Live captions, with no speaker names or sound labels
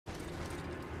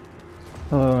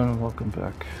Hello and welcome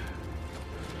back.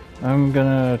 I'm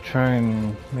gonna try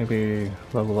and maybe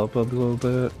level up a little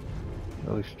bit,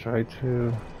 at least try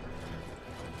to.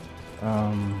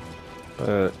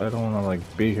 But I don't wanna like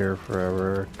be here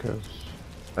forever because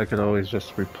I could always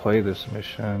just replay this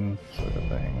mission sort of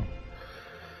thing.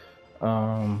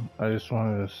 I just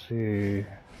wanted to see.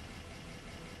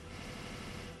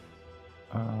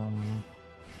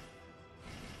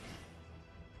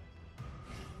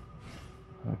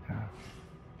 Okay.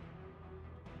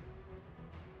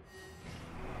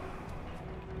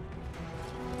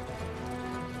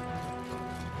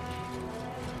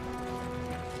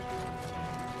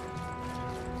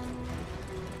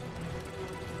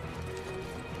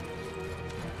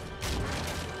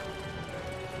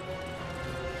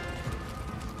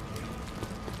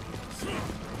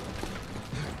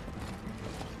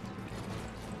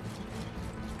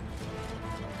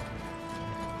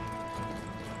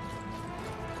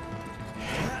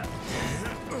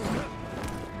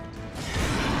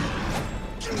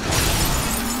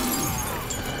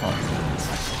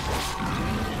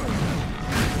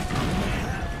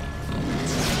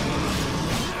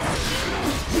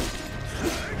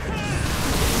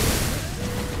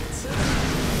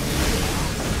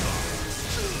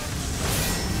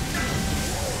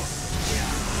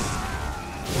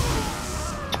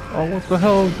 Oh, what the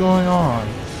hell is going on?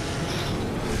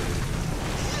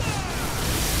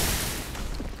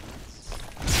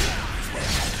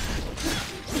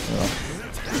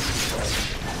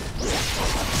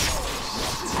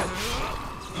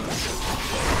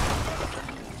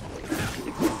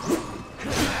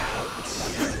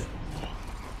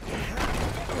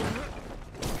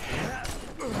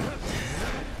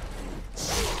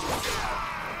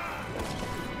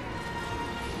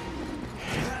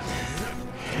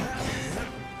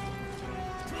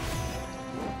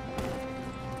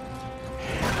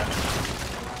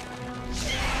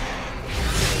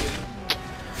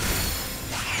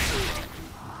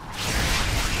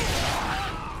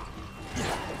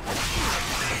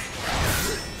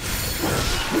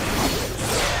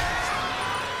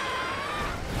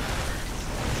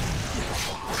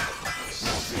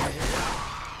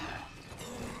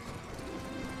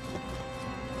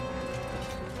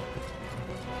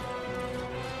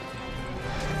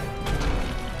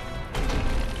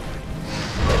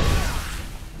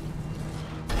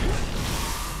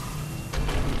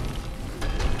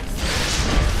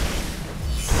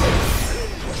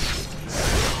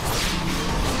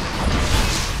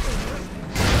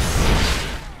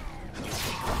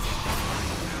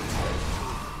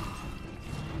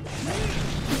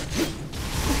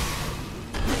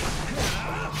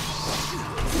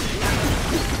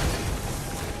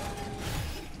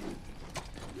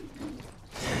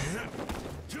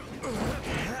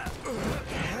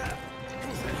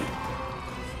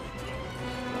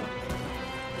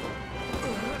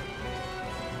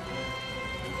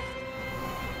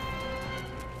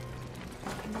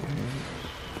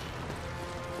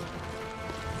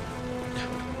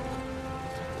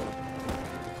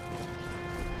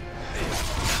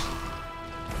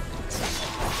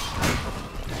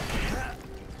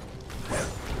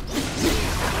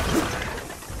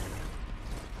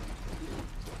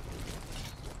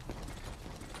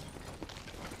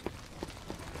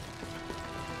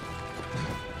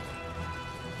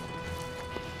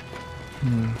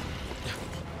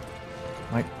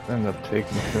 Might end up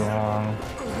taking too long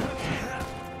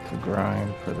to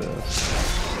grind for this.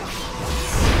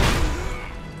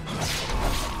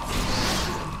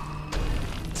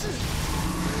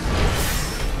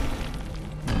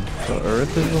 So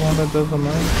Earth is the one that does the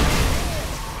most?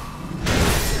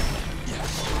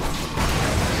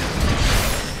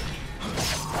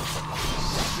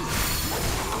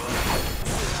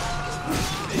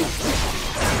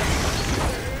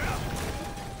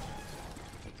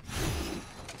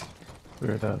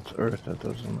 Weird that it's Earth that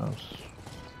does the most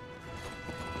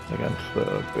against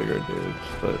the bigger dudes,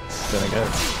 but then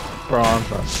again,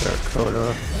 bronze on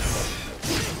terracotta.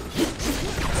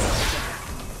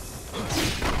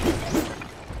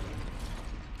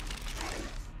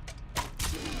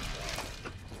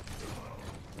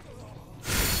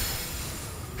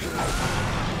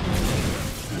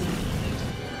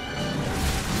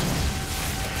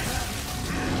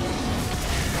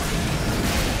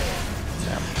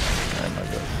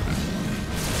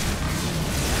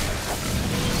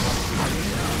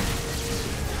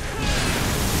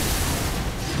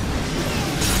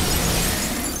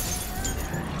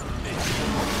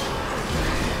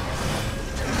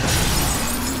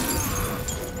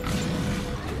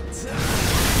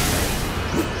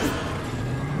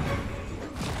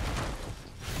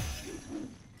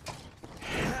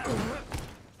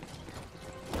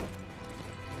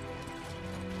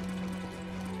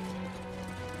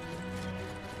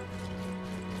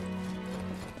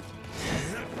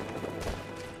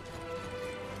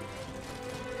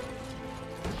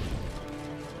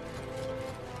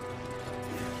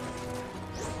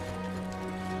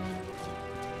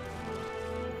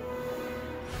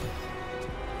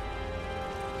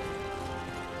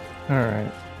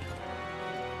 Alright.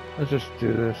 Let's just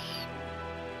do this.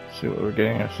 See what we're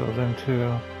getting ourselves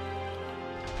into.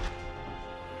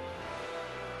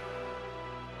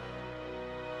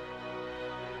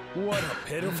 What a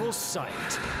pitiful sight.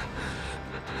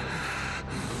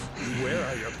 Where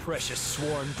are your precious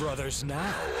sworn brothers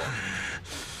now?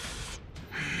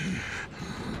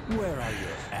 Where are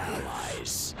your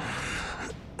allies?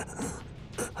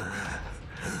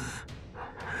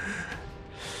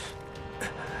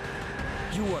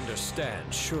 You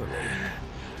understand, surely.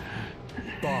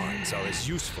 Bonds are as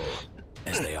useful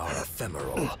as they are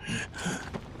ephemeral.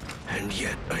 And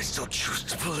yet, I still choose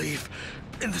to believe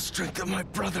in the strength of my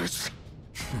brothers.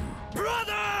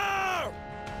 Brother!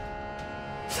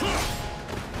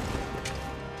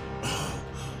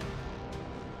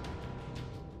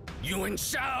 Yuan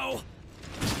Shao!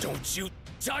 Don't you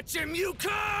touch him, you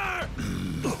cur!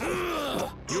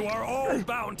 You are all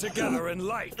bound together in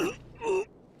life.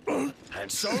 And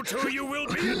so too you will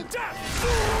be in death!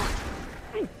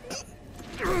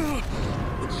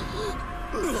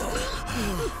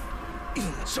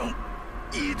 So,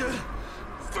 either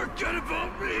forget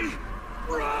about me,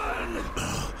 run!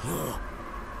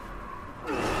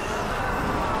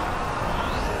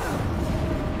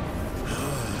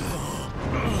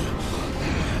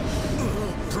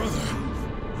 Brother,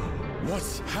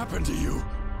 what's happened to you?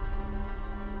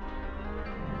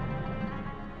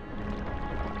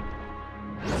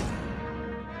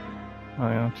 Oh,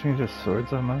 you don't change his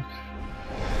swords that much?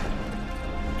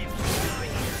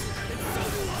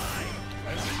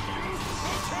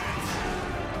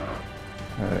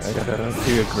 Alright, I gotta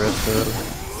be aggressive.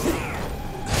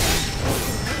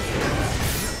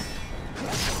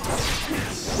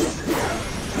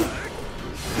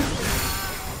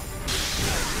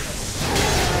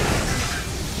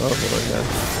 Oh boy,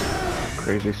 that's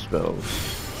crazy spells.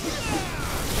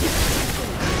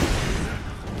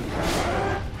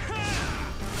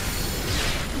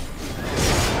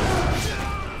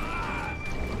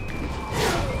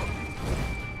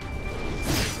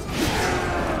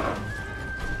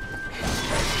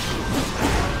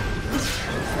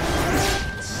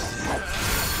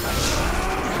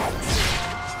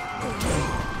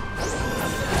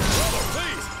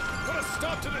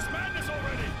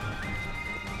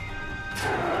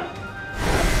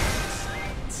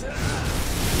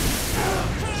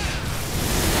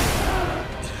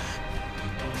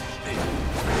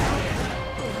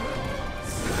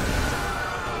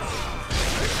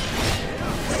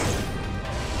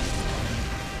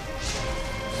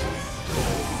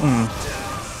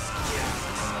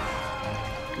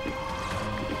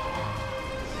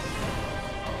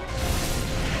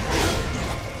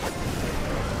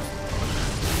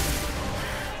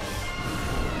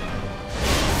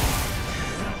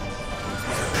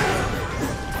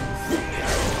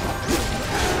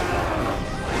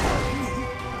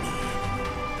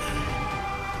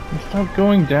 Stop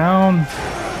going down.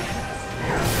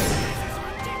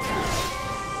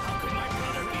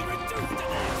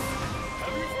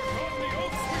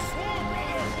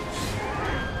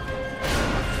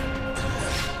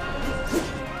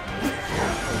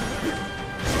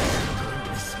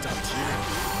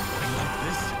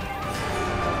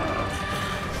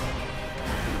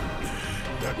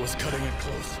 That was cutting it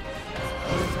close.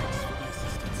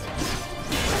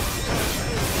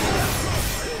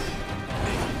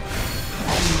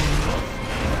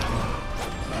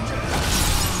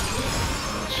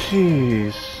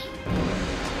 Jeez.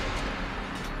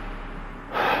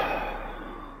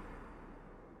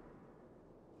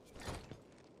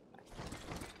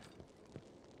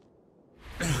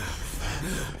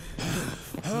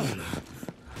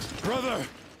 Brother!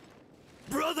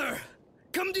 Brother!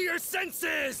 Come to your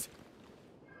senses!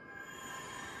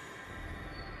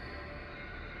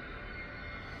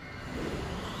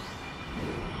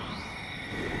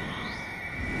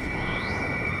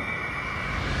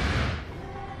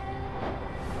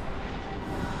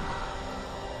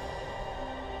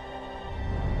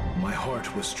 My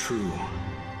heart was true,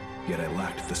 yet I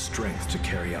lacked the strength to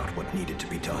carry out what needed to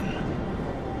be done.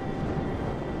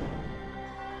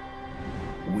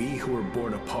 We who were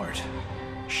born apart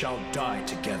shall die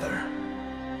together.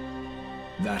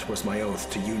 That was my oath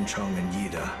to Yuncheng and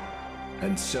Yida,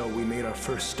 and so we made our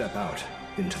first step out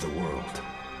into the world.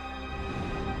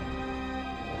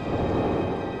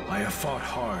 I have fought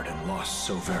hard and lost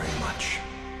so very much,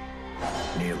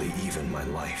 nearly even my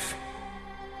life.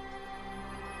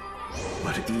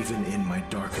 But even in my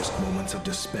darkest moments of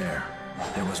despair,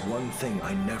 there was one thing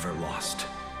I never lost: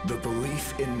 the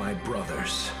belief in my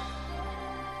brothers.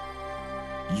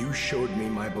 You showed me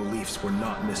my beliefs were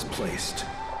not misplaced,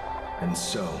 and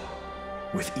so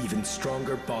with even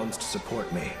stronger bonds to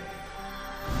support me.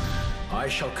 I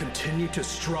shall continue to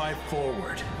strive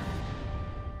forward.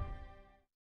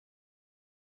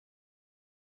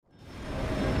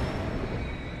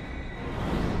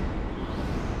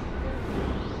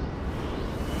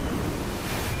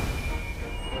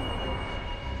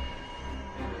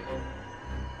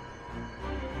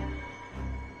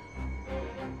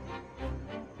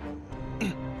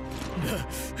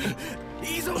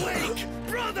 He's awake!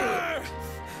 Brother!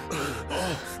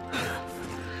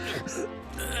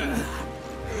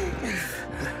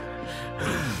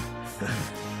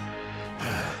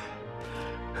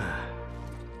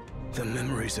 The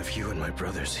memories of you and my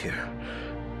brothers here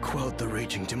quelled the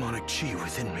raging demonic chi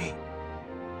within me.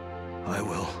 I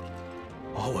will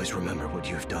always remember what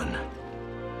you've done.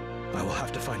 I will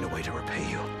have to find a way to repay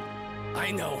you.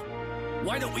 I know.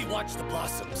 Why don't we watch the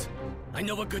blossoms? I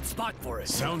know a good spot for it.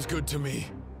 Sounds good to me.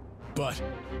 But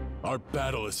our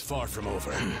battle is far from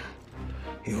over.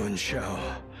 Yuan Shao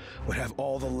would have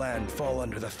all the land fall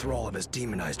under the thrall of his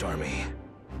demonized army.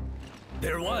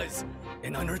 There was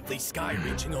an unearthly sky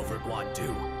reaching over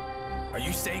Guandu. Are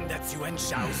you saying that's Yuan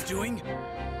Shao's doing?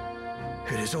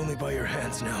 It is only by your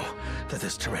hands now that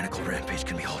this tyrannical rampage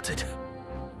can be halted.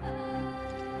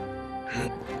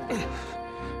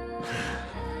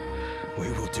 We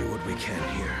will do what we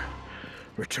can here.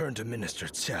 Return to Minister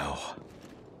Cao.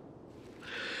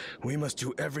 We must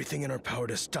do everything in our power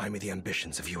to stymie the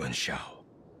ambitions of Yuan Shao.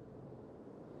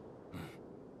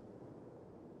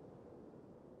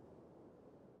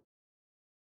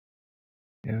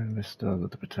 You have been bestowed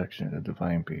with the protection of the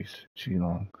divine beast,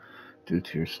 Qilong, due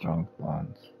to your strong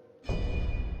bonds.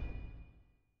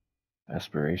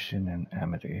 Aspiration and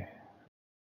amity.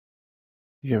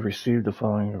 You have received the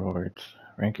following rewards.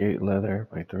 Rank 8 leather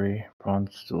by 3,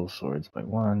 bronze dual swords by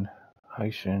 1,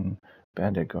 Haishin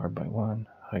bandit guard by 1,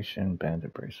 Haishin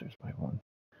bandit bracers by 1.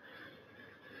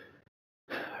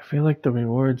 I feel like the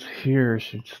rewards here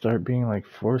should start being like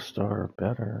 4-star or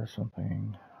better or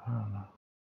something. I don't know.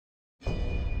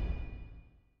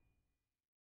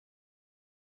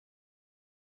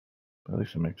 But at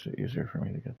least it makes it easier for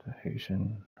me to get the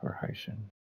Haitian or Haitian.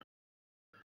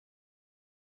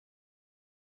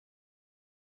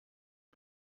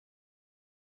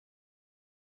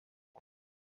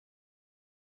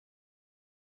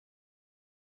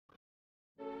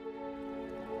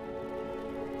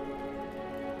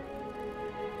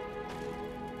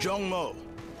 Zhongmo,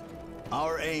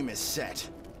 our aim is set.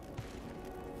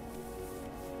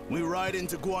 We ride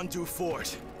into Guandu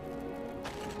Fort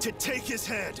to take his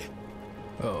head.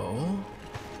 Oh?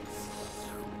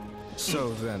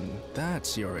 So then,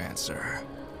 that's your answer.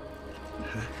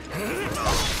 I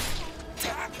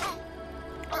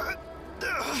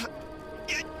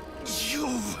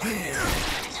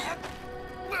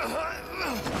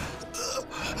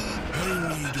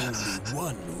need only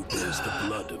one who bears the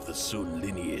blood of the Sun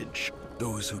lineage.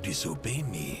 Those who disobey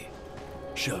me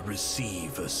shall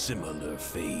receive a similar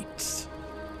fate.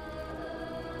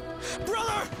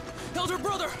 Brother! Elder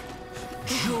brother!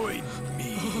 Join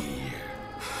me,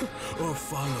 or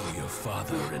follow your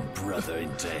father and brother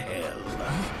into hell.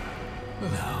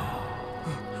 Now,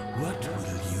 what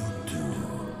will you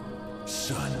do,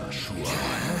 Sun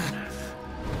Quan?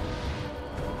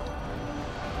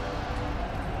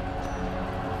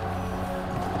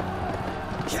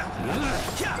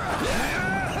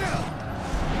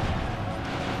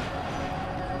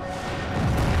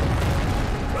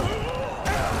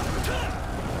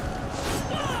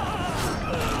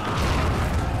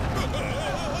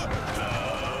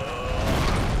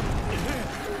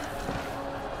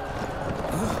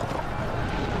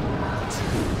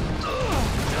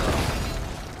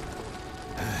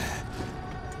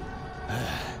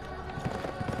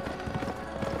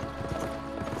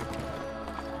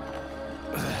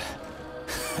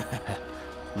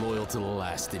 Loyal to the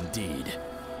last, indeed.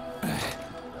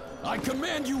 I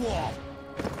command you all,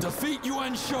 defeat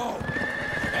Yuan Shao,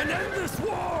 and end this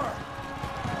war!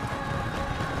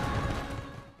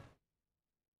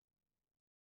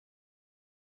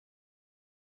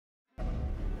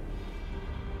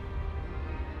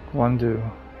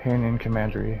 Guandu, Hainan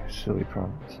Commandery, Sili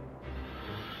Province.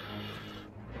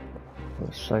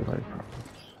 What Satellite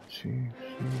Province?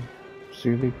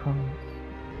 Sili Province?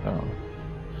 Oh.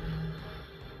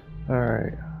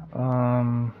 Alright,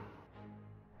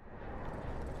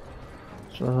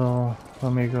 so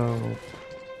let me go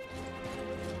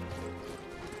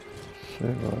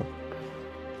save up.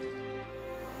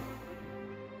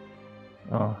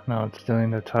 Oh, no, it's doing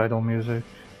the title music.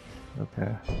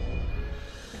 Okay.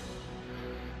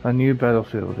 A new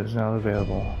battlefield is now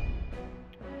available.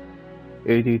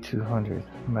 80-200.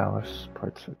 Malice,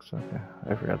 part 6. Okay,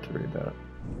 I forgot to read that.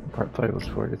 Part 5 was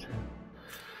 42.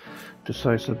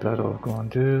 Decisive Battle of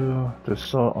Guandu. The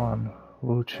Assault on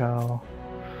Wu Chao.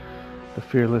 The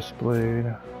Fearless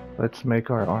Blade. Let's make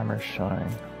our armor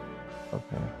shine.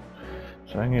 Okay.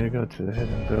 So I need to go to the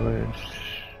Hidden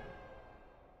Village.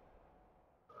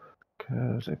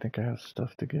 Because I think I have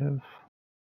stuff to give.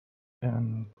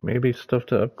 And maybe stuff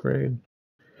to upgrade.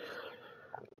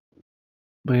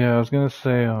 But yeah, I was gonna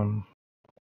say,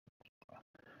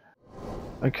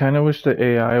 I kind of wish the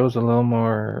AI was a little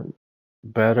more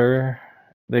better.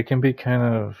 They can be kind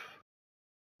of,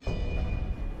 I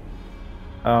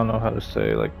don't know how to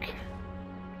say, like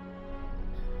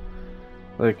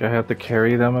I have to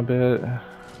carry them a bit.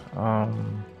 I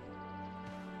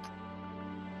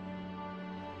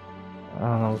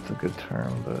don't know what's a good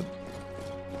term, but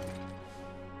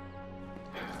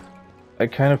I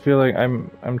kind of feel like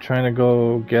I'm trying to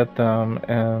go get them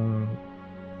and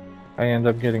I end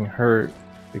up getting hurt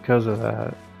because of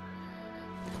that.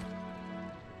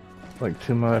 Like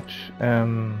too much,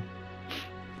 and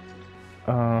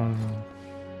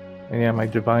yeah, my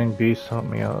divine beast helped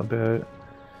me out a bit.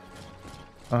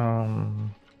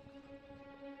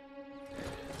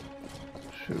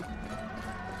 Shoot.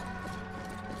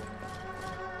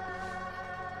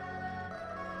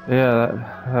 Yeah,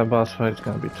 that boss fight's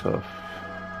gonna be tough.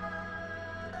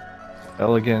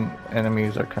 Elegant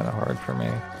enemies are kind of hard for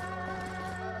me.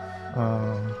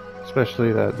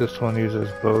 Especially that this one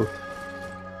uses both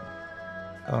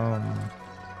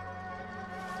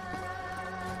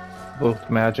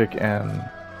magic and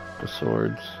the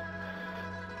swords.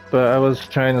 But I was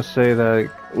trying to say that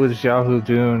with Xiahou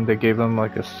Dun, they gave him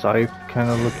like a scythe kind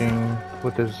of looking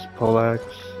with his poleaxe.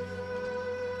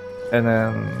 And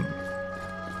then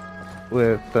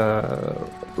with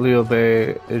Liu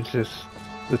Bei, it's just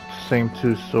the same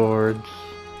two swords.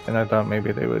 And I thought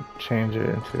maybe they would change it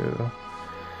into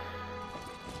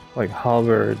like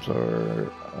halberds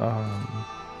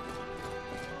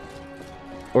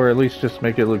or at least just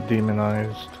make it look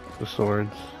demonized, the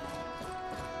swords.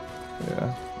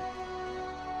 Yeah.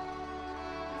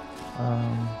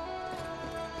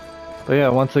 But yeah,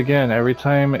 once again, every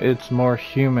time it's more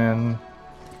human,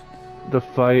 the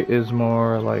fight is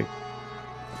more like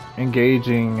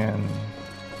engaging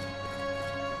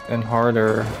and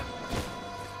harder.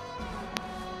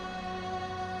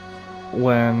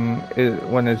 When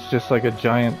it's just like a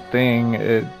giant thing,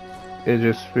 it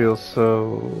just feels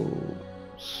so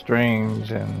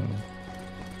strange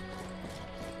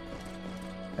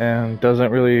and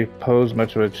doesn't really pose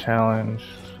much of a challenge.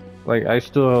 Like I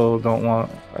still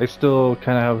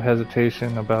kind of have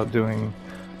hesitation about doing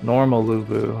normal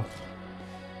Lubu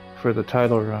for the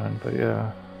title run, but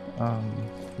yeah,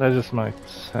 that's just my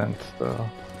sense though.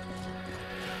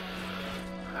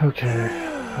 Okay.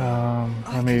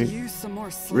 Let me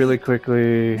really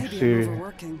quickly see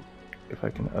if I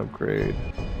can upgrade.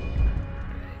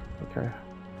 Okay.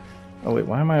 Oh wait,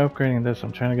 why am I upgrading this?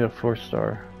 I'm trying to get a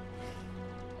 4-star.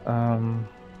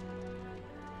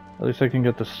 At least I can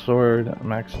get the sword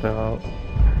maxed out.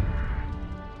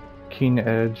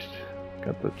 Keen-edged,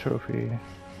 got the trophy.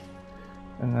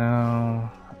 And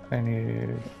now I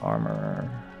need armor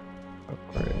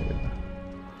upgrade.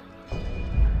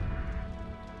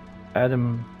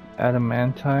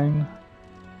 Adamantium.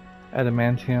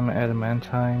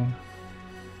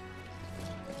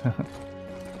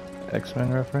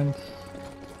 X-Men reference.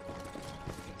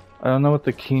 I don't know what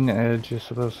the keen edge is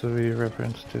supposed to be a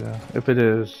reference to, if it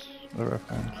is a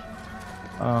reference.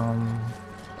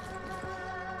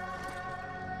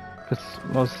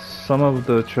 Cause some of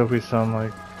the trophies sound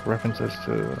like references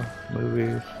to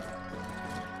movies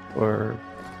or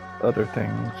other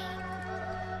things.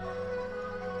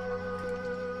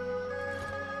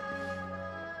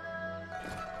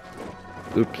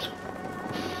 Oops.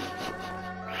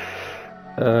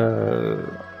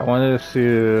 I wanted to see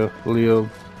if Liu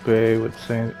Bei would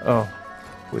say. Oh,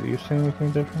 would you say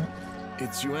anything different?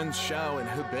 It's Yuan Shao and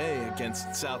Hebei against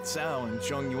Cao Cao and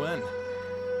Zhong Yuan.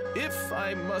 If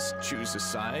I must choose a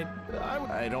side,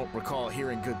 I don't recall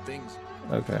hearing good things.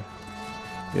 Okay.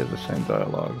 He has the same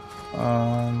dialogue.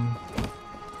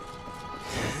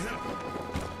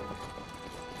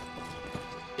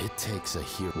 It takes a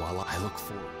hero while I look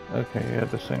for. Okay, you have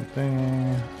the same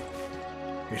thing.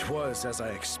 It was as I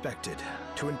expected.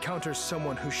 To encounter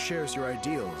someone who shares your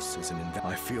ideals is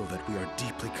I feel that we are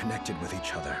deeply connected with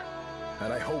each other,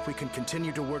 and I hope we can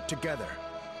continue to work together.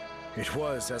 It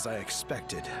was as I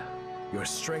expected. Your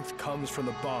strength comes from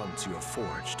the bonds you have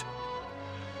forged.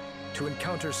 To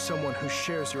encounter someone who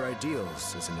shares your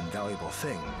ideals is an invaluable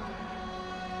thing,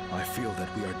 I feel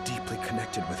that we are deeply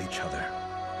connected with each other,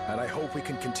 and I hope we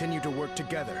can continue to work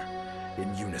together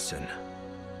in unison.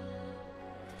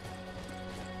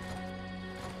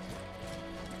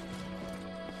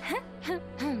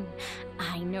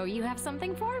 I know you have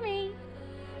something for me.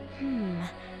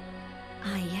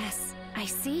 Ah, yes, I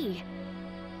see.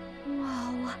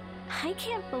 Whoa, I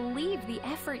can't believe the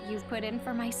effort you've put in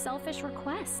for my selfish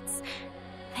requests.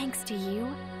 Thanks to you,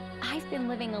 I've been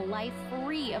living a life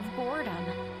free of boredom.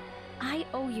 I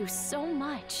owe you so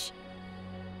much.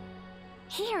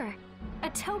 Here, a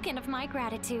token of my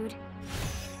gratitude.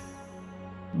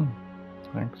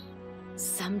 Thanks.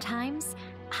 Sometimes,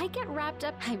 I get wrapped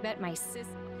up. I bet my sis.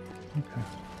 Okay.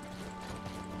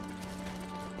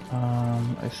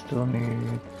 I still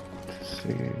need to see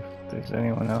if there's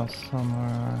anyone else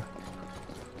somewhere.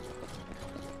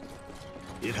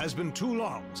 It has been too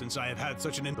long since I have had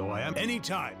such an though I am any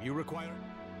time you require.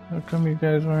 How come you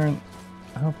guys aren't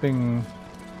helping?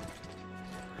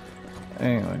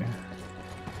 Anyway.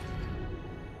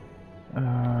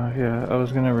 Yeah, I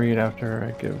was gonna read after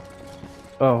I give.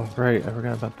 Oh, right, I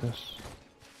forgot about this.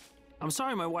 I'm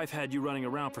sorry my wife had you running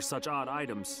around for such odd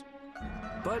items.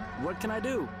 But what can I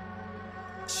do?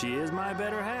 She is my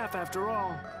better half after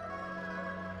all.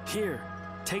 Here,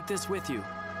 take this with you.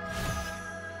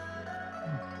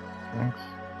 Thanks.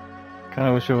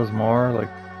 Kinda wish it was more, like,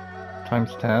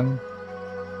 times 10.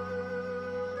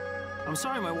 I'm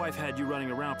sorry my wife had you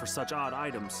running around for such odd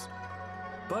items.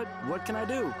 But what can I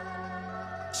do?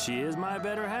 She is my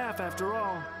better half after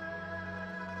all.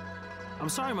 I'm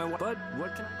sorry my wife, but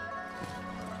what can I...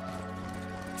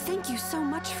 Thank you so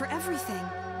much for everything.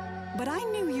 But I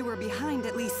knew you were behind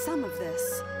at least some of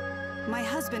this. My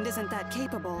husband isn't that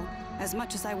capable, as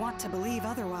much as I want to believe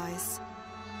otherwise.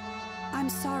 I'm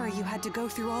sorry you had to go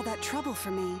through all that trouble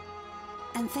for me.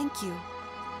 And thank you.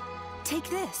 Take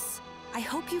this. I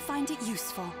hope you find it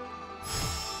useful.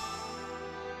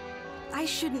 I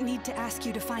shouldn't need to ask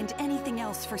you to find anything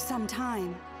else for some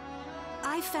time.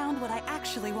 I found what I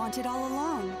actually wanted all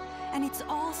along, and it's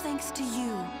all thanks to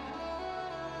you.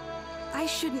 I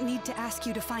shouldn't need to ask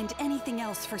you to find anything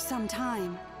else for some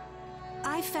time.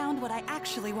 I found what I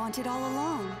actually wanted all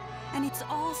along, and it's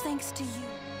all thanks to you.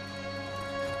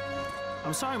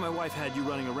 I'm sorry my wife had you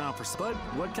running around for... But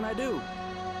what can I do?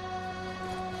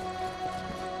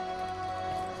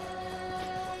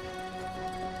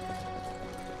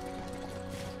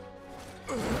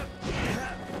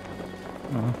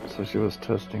 Oh, so she was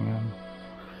testing him.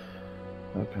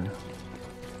 Okay.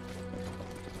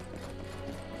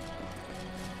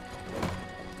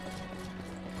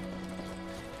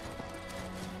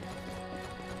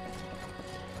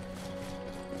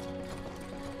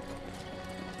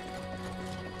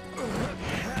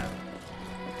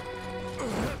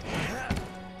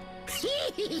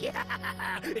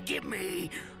 Give me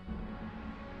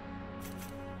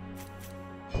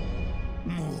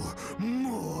more.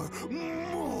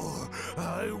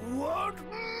 I want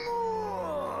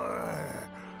more.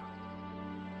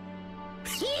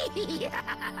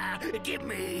 Give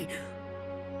me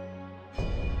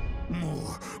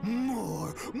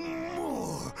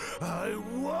more. I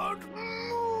want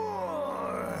more.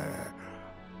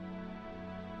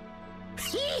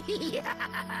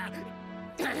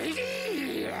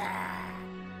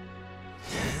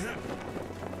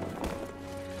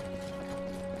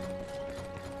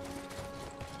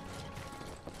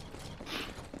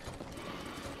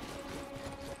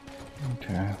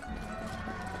 Okay.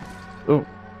 Oh.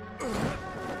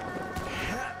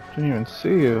 Didn't even see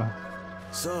you.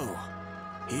 So,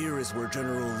 here is where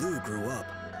General Liu grew up.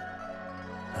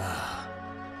 Ah,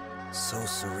 so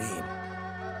serene.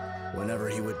 Whenever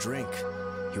he would drink,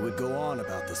 he would go on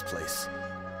about this place.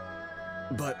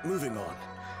 But moving on,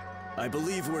 I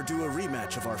believe we're due a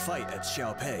rematch of our fight at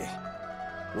Xiaopei.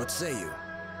 What say you?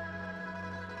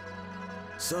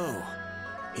 So,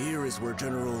 here is where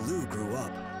General Liu grew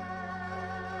up.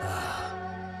 Ah,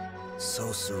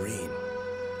 so serene.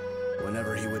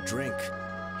 Whenever he would drink,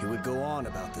 he would go on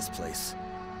about this place.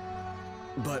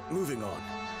 But moving on,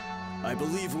 I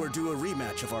believe we're due a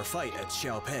rematch of our fight at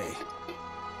Xiaopei.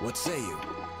 What say you?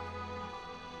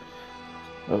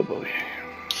 Oh boy.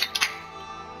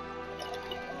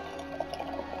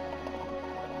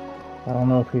 I don't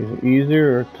know if he's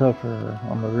easier or tougher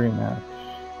on the rematch.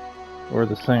 Or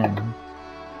the same.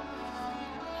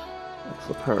 That's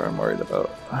the part I'm worried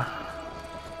about.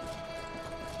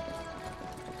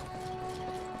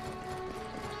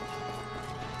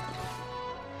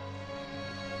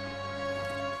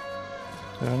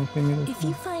 Is there anything you If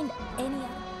you find any...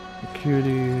 The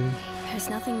cuties. There's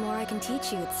nothing more I can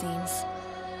teach you, it seems.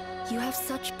 You have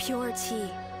such pure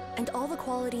tea, and all the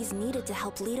qualities needed to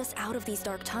help lead us out of these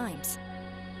dark times.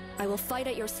 I will fight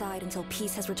at your side until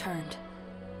peace has returned.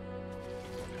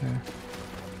 Okay.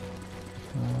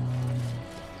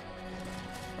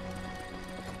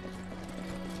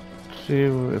 See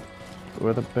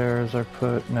where the bears are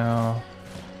put now.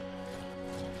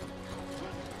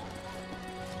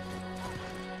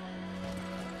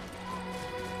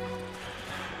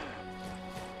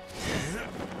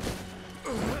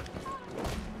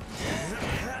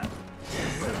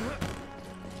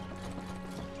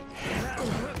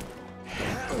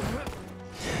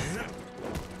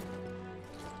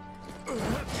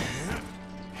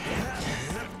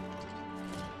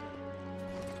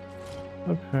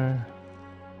 Okay,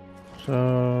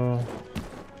 so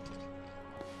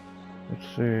let's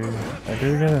see. I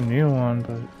did get a new one,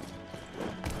 but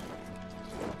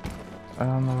I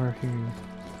don't know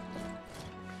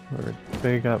where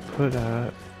they got put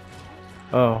at.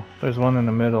 Oh, there's one in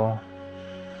the middle.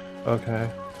 Okay,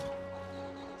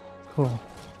 cool.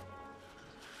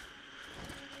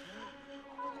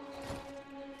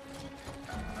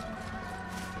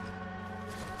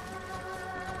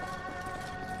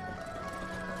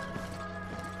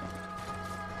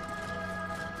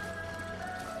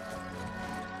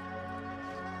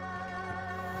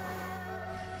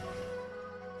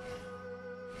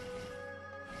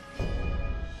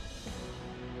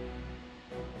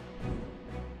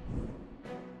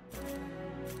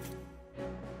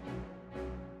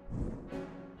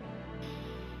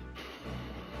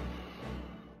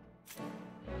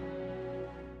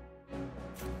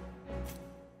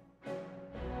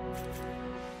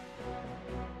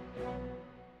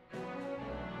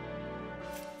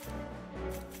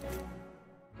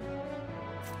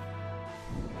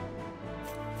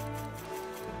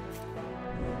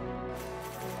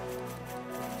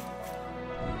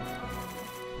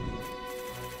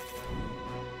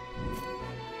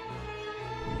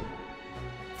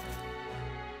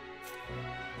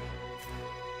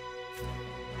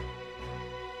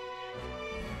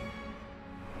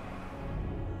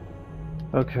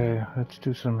 Okay, let's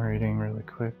do some reading really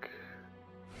quick.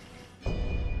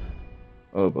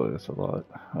 Oh boy, that's a lot.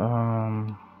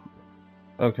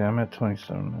 Okay, I'm at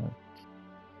 27 minutes.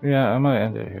 Yeah, I might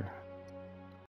end it here.